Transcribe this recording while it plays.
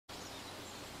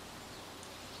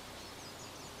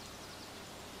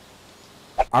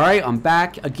Alright, I'm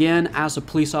back again as a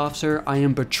police officer. I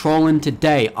am patrolling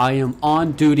today. I am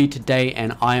on duty today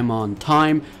and I am on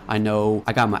time. I know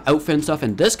I got my outfit and stuff,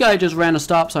 and this guy just ran a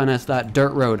stop sign at that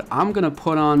dirt road. I'm gonna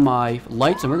put on my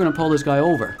lights and we're gonna pull this guy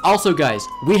over. Also guys,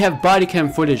 we have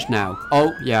bodycam footage now.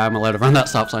 Oh yeah, I'm allowed to run that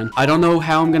stop sign. I don't know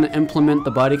how I'm gonna implement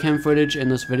the bodycam footage in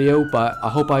this video, but I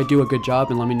hope I do a good job,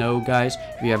 and let me know guys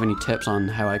if you have any tips on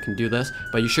how I can do this.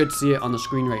 But you should see it on the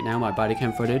screen right now, my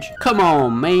bodycam footage. Come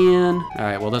on, man.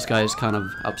 Alright, well this guy's kind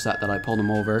of upset that I pulled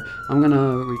him over. I'm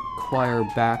gonna require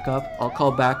backup. I'll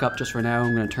call backup just for now.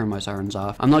 I'm gonna turn my sirens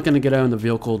off. I'm not gonna get out in the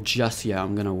vehicle just yet.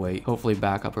 I'm gonna wait. Hopefully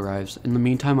backup arrives. In the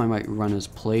meantime, I might run his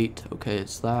plate. Okay,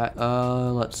 it's that.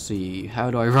 Let's see. How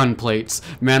do I run plates?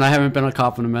 Man, I haven't been a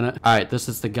cop in a minute. Alright, this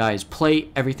is the guy's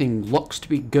plate. Everything looks to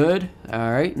be good.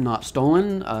 Alright, not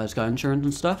stolen. It's got insurance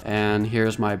and stuff. And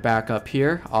here's my backup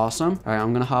here. Awesome. Alright,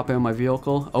 I'm gonna hop out of my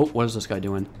vehicle. Oh, what is this guy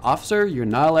doing? Officer, you're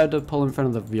not allowed to pull in front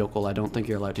of the vehicle. I don't think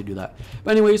you're allowed to do that.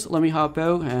 But anyways, let me hop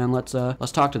out and let's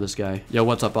talk to this guy. Yo,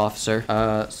 what's up, officer?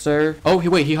 Sir. Oh,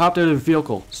 wait, he hopped out of the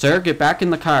vehicle. Sir, get back in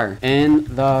the car.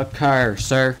 In the car,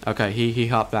 sir. Okay, he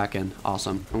hopped back in.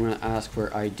 Awesome. I'm gonna ask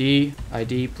for ID.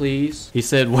 ID, please. He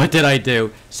said, what did I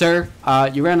do? Sir,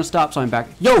 you ran a stop sign back.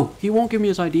 Yo, he won't give me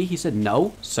his ID. He said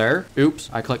no. Sir. Oops,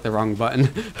 I clicked the wrong button.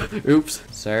 Oops.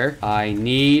 Sir, I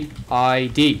need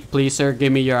ID. Please, sir,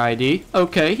 give me your ID.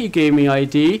 Okay, he gave me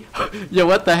ID. Yo,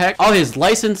 what the heck? Oh, his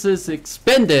license is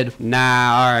expended.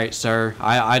 Nah, alright, sir.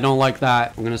 I don't like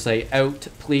that. I'm gonna say out,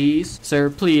 please. Sir,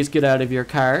 please get out of your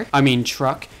car. I mean,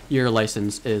 truck. Your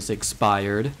license is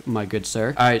expired, my good sir.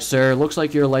 Alright, sir, looks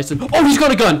like your license... Oh, he's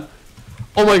got a gun!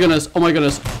 Oh my goodness, oh my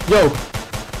goodness. Yo!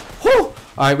 Whew!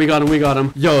 Alright, we got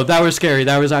him. Yo, that was scary.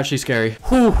 That was actually scary.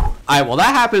 Whew. Alright, well,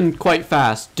 that happened quite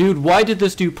fast. Dude, why did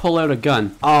this dude pull out a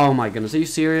gun? Oh my goodness, are you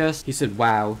serious? He said,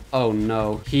 wow. Oh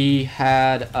no. He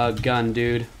had a gun,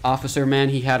 dude. Officer, man,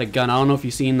 he had a gun. I don't know if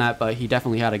you've seen that, but he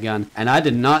definitely had a gun. And I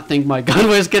did not think my gun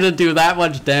was gonna do that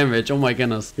much damage. Oh my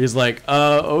goodness. He's like,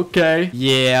 okay.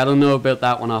 Yeah, I don't know about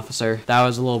that one, officer. That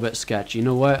was a little bit sketchy. You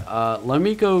know what? Let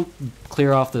me go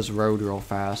clear off this road real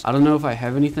fast. I don't know if I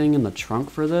have anything in the trunk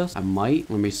for this. I might.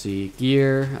 Let me see.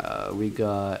 Gear. We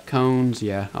got cones.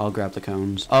 Yeah, I'll grab the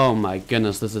cones. Oh my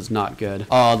goodness, this is not good.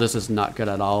 Oh, this is not good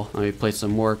at all. Let me place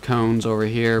some more cones over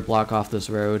here. Block off this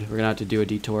road. We're gonna have to do a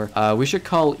detour. We should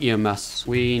call EMS.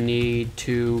 We need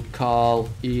to call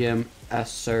EMS.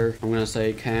 Sir. I'm gonna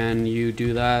say, can you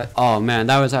do that? Oh man,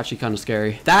 that was actually kind of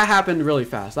scary. That happened really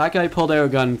fast. That guy pulled out a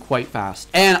gun quite fast.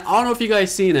 And I don't know if you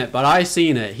guys seen it, but I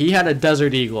seen it. He had a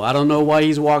Desert Eagle. I don't know why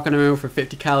he's walking around with a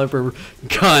 50 caliber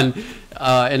gun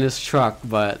in his truck,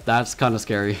 but that's kind of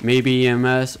scary. Maybe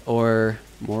EMS or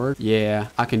more. Yeah,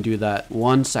 I can do that.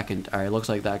 1 second. All right, looks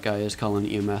like that guy is calling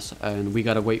EMS and we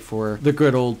gotta wait for the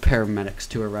good old paramedics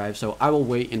to arrive, so I will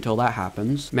wait until that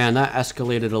happens. Man, that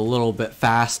escalated a little bit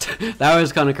fast. That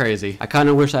was kind of crazy. I kind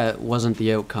of wish that wasn't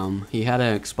the outcome. He had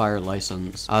an expired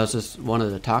license. I was just wanted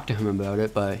to talk to him about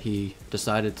it, but he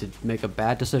decided to make a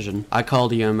bad decision. I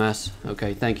called EMS.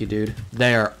 Okay, thank you, dude.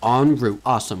 They are en route.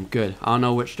 Awesome, good. I don't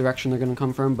know which direction they're gonna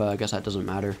come from, but I guess that doesn't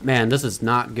matter. Man, this is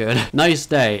not good. Nice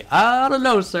day. I don't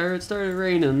know, sir. It started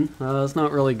raining. It's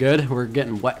not really good. We're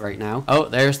getting wet right now. Oh,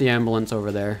 there's the ambulance over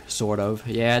there. Sort of.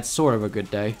 Yeah, it's sort of a good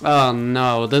day. Oh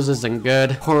no, this isn't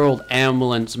good. Poor old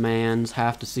ambulance mans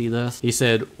have to see this. He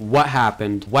said, what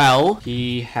happened? Well,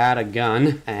 he had a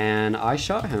gun and I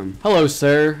shot him. Hello,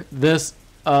 sir. This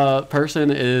person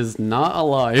is not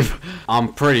alive.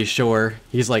 I'm pretty sure.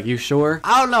 He's like, you sure?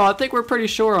 I don't know. I think we're pretty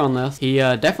sure on this. He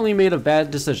definitely made a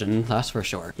bad decision. That's for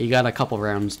sure. He got a couple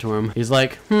rounds to him. He's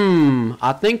like,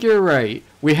 I think you're right.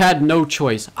 We had no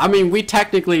choice. I mean, we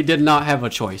technically did not have a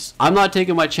choice. I'm not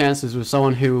taking my chances with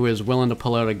someone who is willing to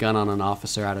pull out a gun on an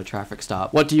officer at a traffic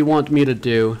stop. What do you want me to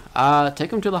do?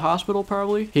 Take him to the hospital,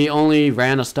 probably? He only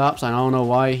ran a stop sign. I don't know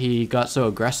why he got so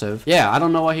aggressive. Yeah, I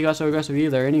don't know why he got so aggressive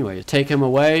either anyway. Take him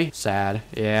away? Sad.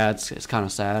 Yeah, it's kind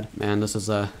of sad. Man, this is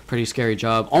a pretty scary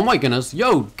job. Oh my goodness.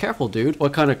 Yo, careful, dude.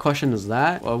 What kind of question is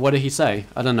that? What did he say?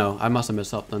 I don't know. I must have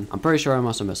missed something. I'm pretty sure I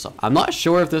must have missed something. I'm not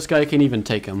sure if this guy can even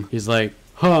take him. He's like,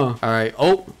 huh. Alright.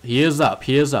 Oh, he is up.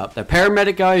 He is up. The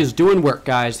paramedic guy is doing work,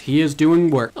 guys. He is doing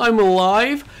work. I'm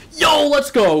alive. Yo, let's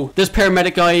go. This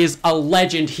paramedic guy is a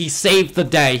legend. He saved the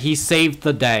day. He saved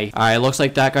the day. Alright, looks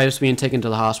like that guy is being taken to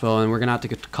the hospital and we're gonna have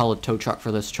to call a tow truck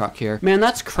for this truck here. Man,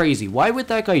 that's crazy. Why would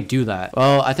that guy do that?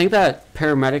 Well, I think that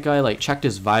paramedic guy like checked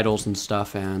his vitals and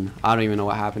stuff and I don't even know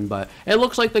what happened, but it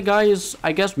looks like the guy is,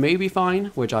 I guess, maybe fine,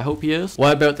 which I hope he is.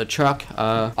 What about the truck?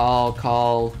 I'll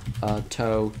call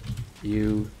tow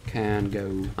You can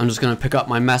go. I'm just gonna pick up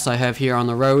my mess I have here on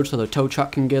the road so the tow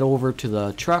truck can get over to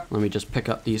the truck. Let me just pick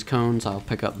up these cones. I'll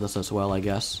pick up this as well, I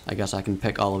guess. I guess I can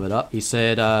pick all of it up. He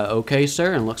said, okay,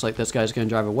 sir, and looks like this guy's gonna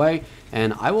drive away,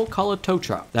 and I will call a tow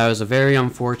truck. That was a very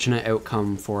unfortunate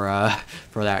outcome for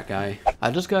that guy.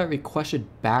 I just got requested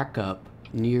backup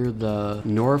near the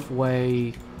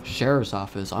Northway Sheriff's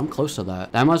office. I'm close to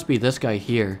that. That must be this guy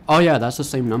here. Oh yeah, that's the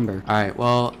same number. All right,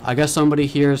 well, I guess somebody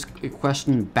here is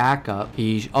requesting backup.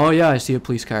 Oh yeah, I see a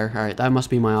police car. All right, that must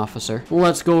be my officer.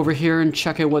 Let's go over here and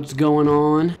check out what's going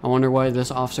on. I wonder why this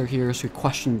officer here is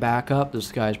requesting backup.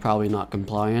 This guy's probably not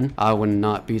complying. I would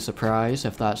not be surprised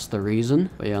if that's the reason.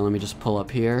 But yeah, let me just pull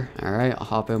up here. All right, I'll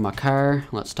hop in my car.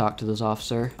 Let's talk to this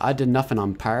officer. I did nothing.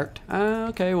 I'm parked.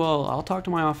 Okay, well, I'll talk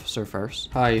to my officer first.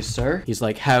 Hi, sir. He's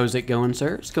like, how's it going,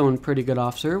 sir? It's going pretty good,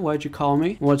 officer. Why'd you call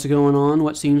me? What's going on?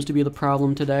 What seems to be the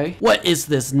problem today? What is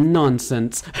this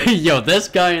nonsense? Yo, this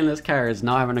guy in this car is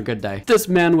not having a good day. This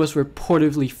man was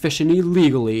reportedly fishing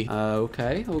illegally.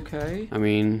 Okay. I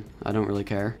mean, I don't really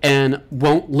care. And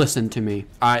won't listen to me.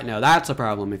 All right, now that's a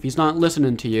problem. If he's not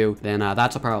listening to you, then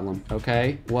that's a problem.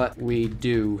 Okay, what we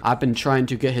do. I've been trying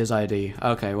to get his ID.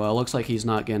 Okay, well, it looks like he's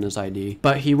not getting his ID,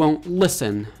 but he won't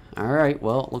listen. All right,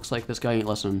 well, it looks like this guy ain't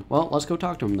listening. Well, let's go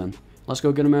talk to him then. Let's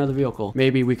go get him out of the vehicle.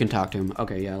 Maybe we can talk to him.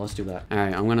 Okay, yeah, let's do that. All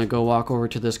right, I'm gonna go walk over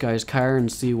to this guy's car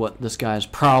and see what this guy's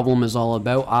problem is all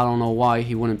about. I don't know why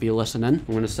he wouldn't be listening.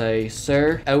 I'm gonna say,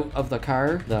 sir, out of the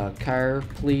car. The car,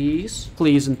 please.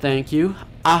 Please and thank you.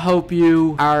 I hope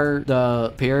you are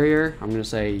the superior. I'm gonna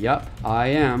say, yup, I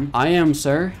am. I am,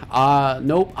 sir.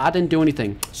 Nope, I didn't do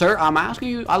anything. Sir, I'm asking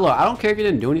you, look, I don't care if you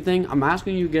didn't do anything. I'm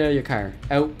asking you to get out of your car.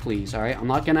 Out, please, all right? I'm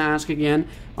not gonna ask again.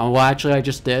 Well, actually, I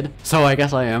just did, so I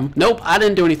guess I am. Nope, I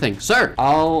didn't do anything. Sir,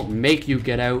 I'll make you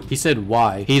get out. He said,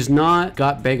 why? He's not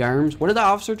got big arms. What did the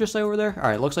officer just say over there? All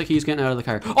right, looks like he's getting out of the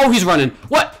car. Oh, he's running.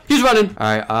 What? He's running.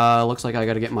 All right, looks like I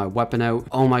gotta get my weapon out.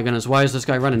 Oh my goodness, why is this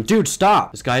guy running? Dude,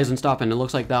 stop. This guy isn't stopping. It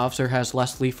looks like the officer has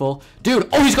less lethal. Dude,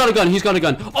 oh, he's got a gun. He's got a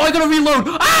gun. Oh, I gotta reload.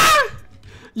 Ah!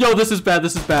 Yo, this is bad.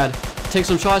 This is bad. Take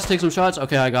some shots, take some shots.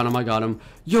 Okay, I got him.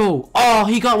 Yo, oh,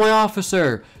 he got my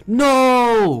officer.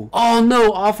 No. Oh,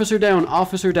 no, officer down. All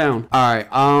right,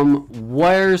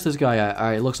 where's this guy at? All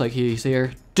right, looks like he's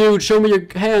here. Dude, show me your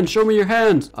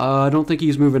hands. I don't think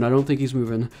he's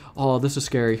moving. Oh, this is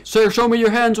scary. Sir, show me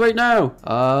your hands right now.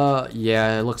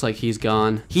 Yeah, it looks like he's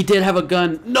gone. He did have a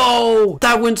gun. No,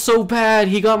 that went so bad.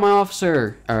 He got my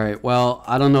officer. All right, well,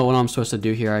 I don't know what I'm supposed to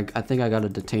do here. I think I gotta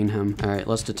detain him. All right,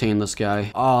 let's detain this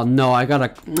guy. Oh, no,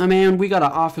 man, we got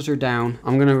an officer down.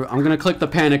 I'm gonna click the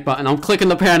panic button. I'm clicking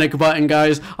the panic button,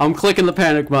 guys. I'm clicking the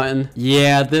panic button.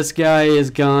 Yeah, this guy is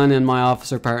gone and my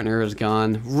officer partner is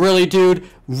gone. Really, dude?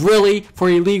 Really? For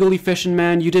illegally fishing,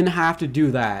 man? You didn't have to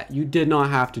do that. You did not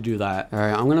have to do that. All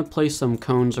right, I'm gonna place some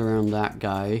cones around that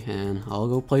guy, and I'll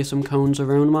go place some cones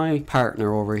around my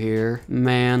partner over here.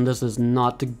 Man, this is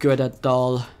not good at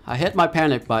all. I hit my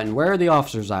panic button. Where are the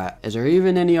officers at? Is there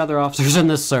even any other officers in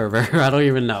this server? I don't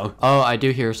even know. Oh, I do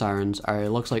hear sirens. All right,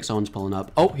 it looks like someone's pulling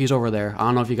up. Oh, he's over there. I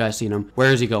don't know if you guys seen him.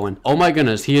 Where is he going? Oh my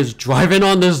goodness, he is driving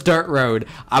on this dirt road.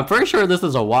 I'm pretty sure this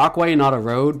is a walkway, not a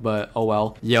road, but oh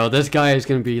well. Yo, this guy is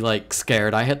gonna be like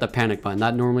scared. I hit the panic button.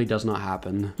 That normally does not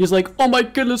happen. He's like, oh my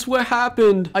goodness, what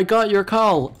happened? I got your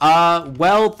call.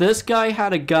 Well, this guy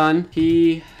had a gun.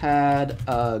 He had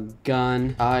a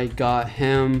gun. I got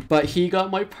him, but he got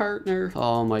my partner.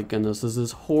 Oh my goodness, this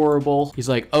is horrible. He's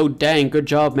like, oh dang, good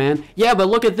job, man. Yeah, but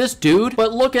look at this dude.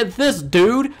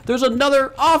 There's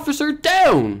another officer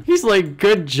down. He's like,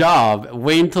 good job.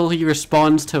 Wait until he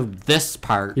responds to this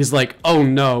part. He's like, oh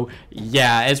no.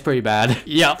 Yeah, it's pretty bad.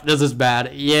 Yep, this is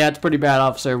bad. Yeah, it's pretty bad,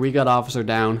 officer. We got officer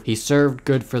down. He served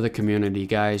good for the community,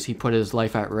 guys. He put his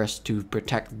life at risk to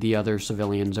protect the other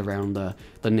civilians around the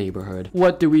neighborhood.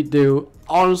 What do we do?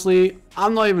 Honestly,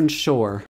 I'm not even sure.